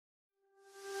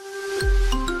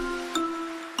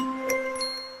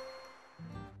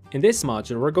In this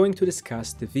module, we're going to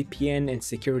discuss the VPN and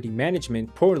Security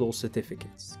Management Portal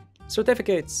certificates.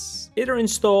 Certificates, either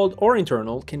installed or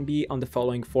internal, can be on the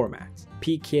following formats: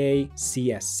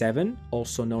 PKCS7,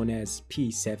 also known as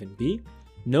P7B.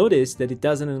 Notice that it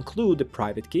doesn't include the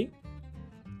private key.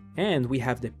 And we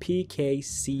have the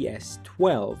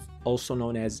PKCS12, also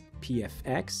known as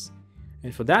PFX.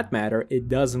 And for that matter, it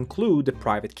does include the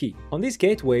private key. On these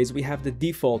gateways, we have the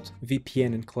default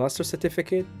VPN and cluster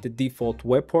certificate, the default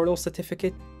web portal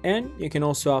certificate, and you can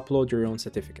also upload your own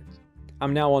certificate.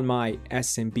 I'm now on my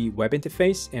SMB web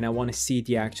interface and I want to see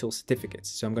the actual certificates.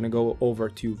 So I'm going to go over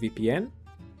to VPN,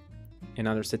 and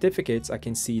under certificates, I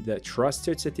can see the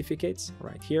trusted certificates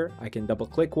right here. I can double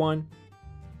click one,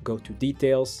 go to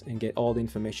details and get all the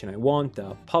information I want: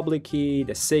 the public key,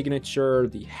 the signature,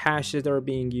 the hashes that are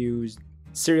being used,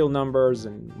 serial numbers,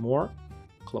 and more.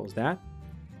 Close that.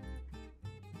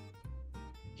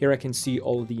 Here I can see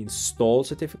all the installed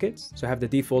certificates. So I have the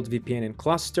default VPN and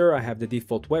cluster, I have the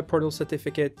default web portal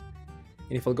certificate.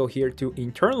 And if I'll go here to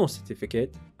internal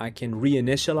certificate, I can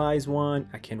reinitialize one,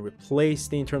 I can replace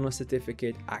the internal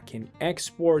certificate, I can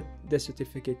export the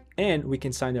certificate, and we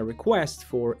can sign a request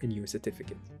for a new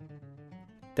certificate.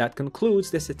 That concludes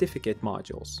the certificate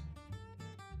modules.